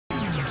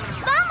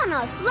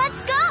Vámonos!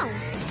 Let's go!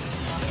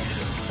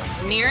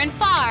 Near and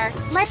far,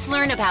 let's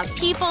learn about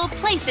people,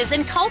 places,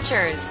 and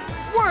cultures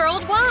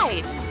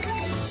worldwide.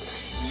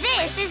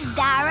 This is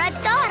Dara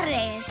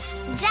Torres.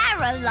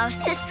 Dara loves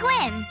to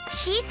swim.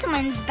 She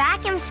swims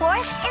back and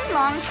forth in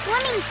long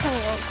swimming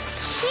pools.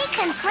 She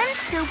can swim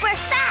super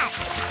fast.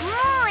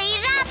 Muy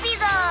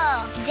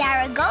rápido!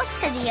 Dara goes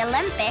to the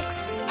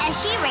Olympics and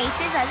she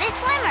races other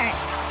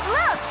swimmers.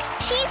 Look,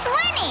 she's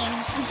winning.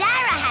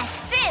 Dara has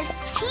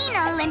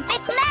 15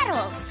 Olympic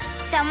medals.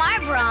 Some are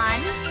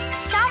bronze,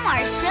 some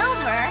are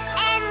silver,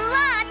 and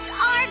lots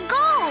are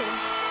gold.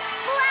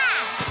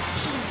 Splash!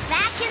 She's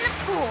back in the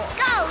pool.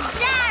 Go,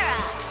 Dara!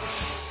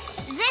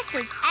 This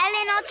is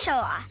Ellen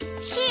Ochoa.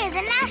 She is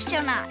an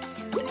astronaut.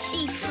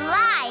 She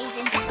flies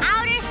into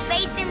outer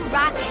space in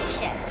rocket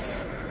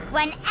ships.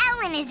 When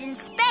Ellen is in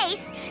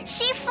space,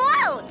 she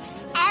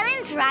floats.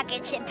 Ellen's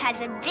rocket ship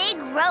has a big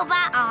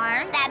robot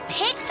arm that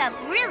picks up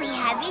really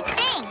heavy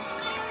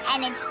things.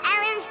 And it's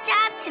Ellen's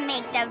job to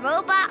make the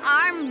robot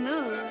arm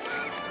move.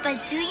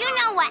 But do you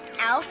know what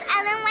else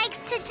Ellen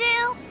likes to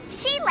do?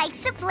 She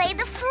likes to play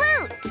the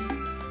flute.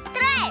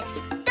 3,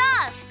 2,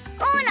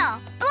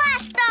 1,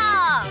 blast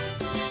off!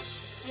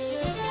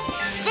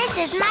 This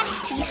is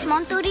Narcís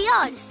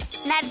Monturiol.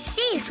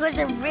 Narcís was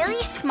a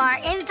really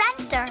smart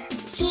inventor.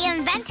 He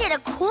invented a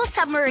cool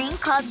submarine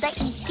called the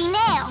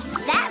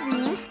Itineo. That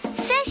means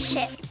fish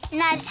ship.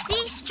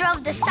 Narcís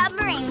drove the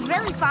submarine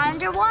really far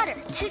underwater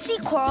to see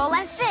coral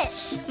and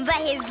fish.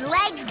 But his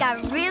legs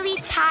got really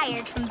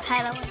tired from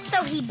pedaling,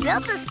 so he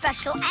built a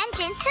special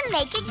engine to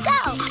make it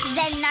go.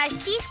 Then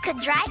Narcís could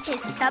drive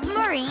his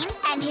submarine,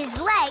 and his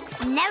legs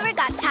never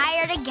got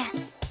tired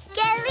again.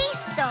 Que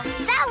listo!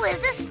 That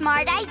was a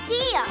smart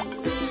idea.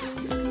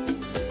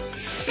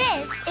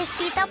 This is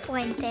Tito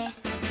Puente.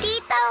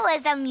 Tito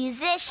was a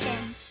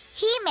musician.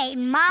 He made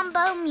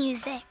mambo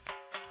music.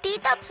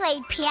 Tito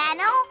played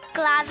piano,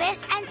 claves,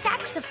 and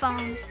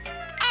saxophone,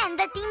 and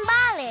the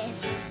timbales.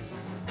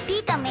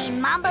 Tito made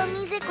mambo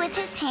music with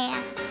his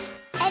hands.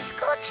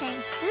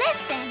 Escuchen,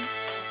 listen.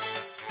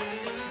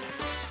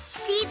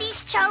 See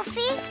these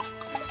trophies?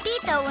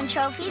 Tito won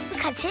trophies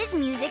because his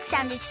music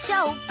sounded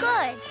so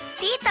good.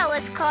 Tito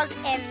was called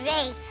El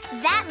Rey.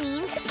 That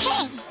means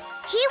king.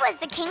 He was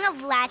the king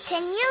of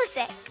Latin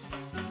music.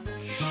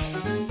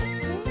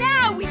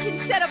 Now we can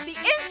set up the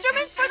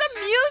instruments for the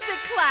music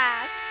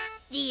class.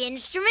 The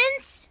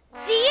instruments?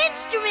 The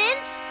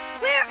instruments?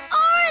 Where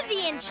are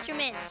the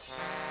instruments?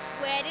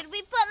 Where did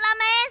we put La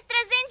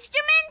Maestra's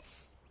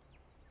instruments?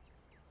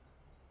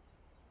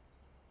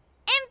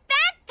 In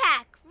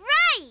backpack,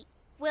 right!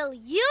 Will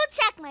you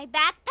check my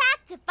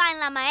backpack to find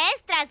La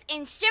Maestra's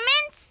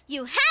instruments?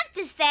 You have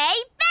to say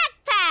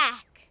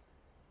backpack.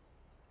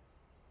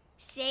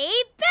 Say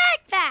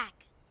backpack.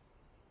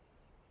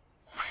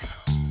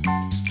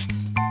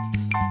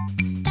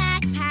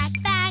 Backpack,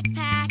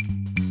 backpack.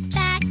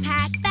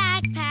 Backpack,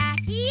 backpack.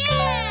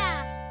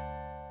 Yeah!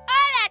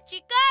 Hola,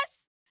 chicos!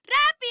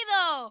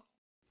 ¡Rápido!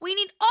 We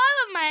need all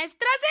of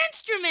Maestra's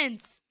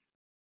instruments.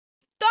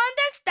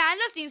 ¿Dónde están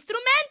los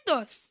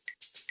instrumentos?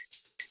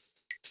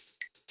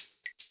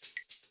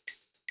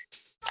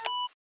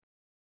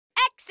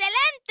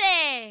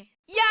 ¡Excelente!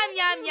 ¡Yum,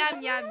 yum,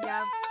 yum, yum,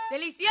 yum!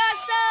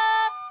 ¡Delicioso!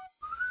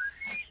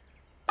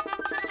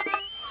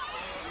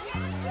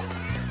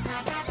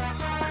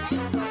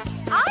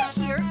 I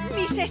hear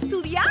mis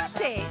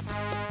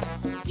estudiantes.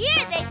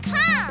 Here they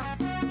come.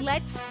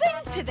 Let's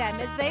sing to them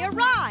as they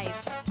arrive.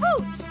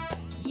 Boots,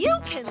 you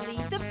can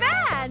lead the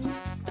band.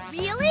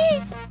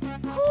 Really?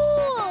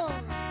 Cool.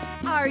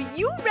 Are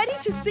you ready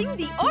to sing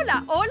the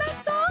Hola Hola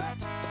song?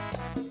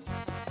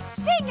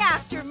 Sing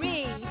after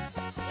me.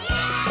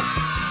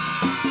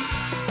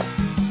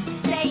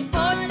 Say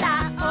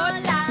hola,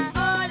 hola,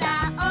 hola,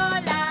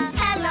 hola.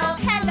 Hello,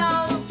 hello,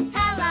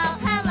 hello,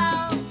 hello.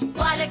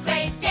 What a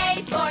great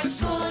day for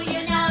school,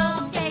 you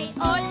know. Say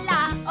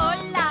hola,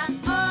 hola,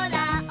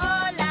 hola,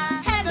 hola.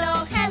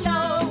 Hello, hello,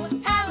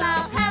 hello,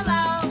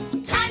 hello.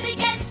 Time to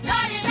get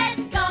started,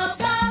 let's go,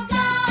 go,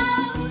 go.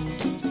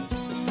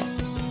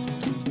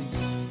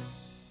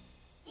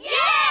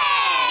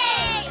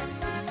 Yay!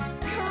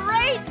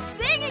 Great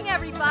singing,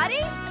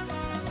 everybody.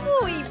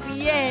 Muy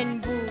bien,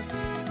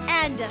 Boots.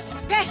 And a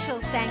special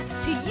thanks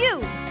to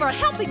you for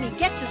helping me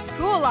get to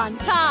school on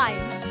time.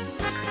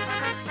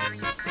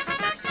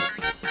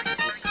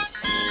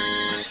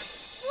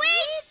 We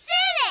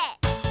did it!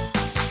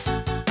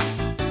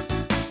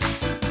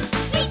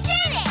 We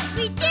did it!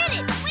 We did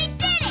it! We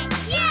did it!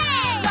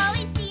 Yay! Lo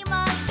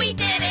hicimos! We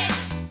did it!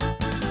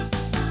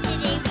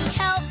 Today we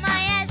helped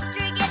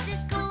Maestra get to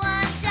school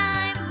on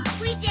time.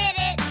 We did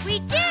it! We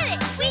did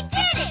it! We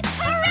did it!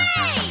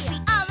 Hooray! We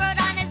all rode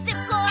on a zip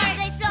cord. And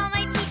I saw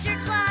my teacher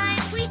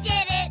climb. We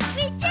did it!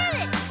 We did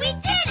it! We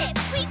did it!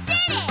 We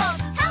did it! We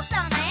both helped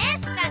our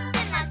Maestra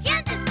spin las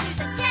llantas through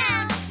the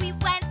town. We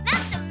went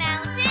up the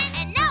mountain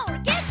and now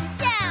we're getting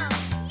down.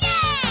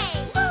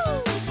 Yay!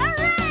 Woo!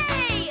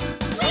 Hooray!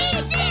 We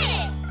did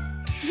it!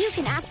 You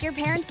can ask your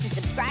parents to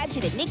subscribe to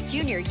the Nick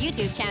Jr.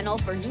 YouTube channel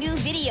for new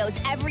videos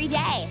every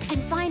day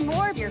and find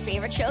more of your favorite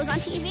favorite shows on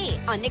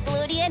TV on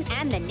Nickelodeon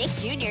and the Nick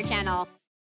Jr. channel.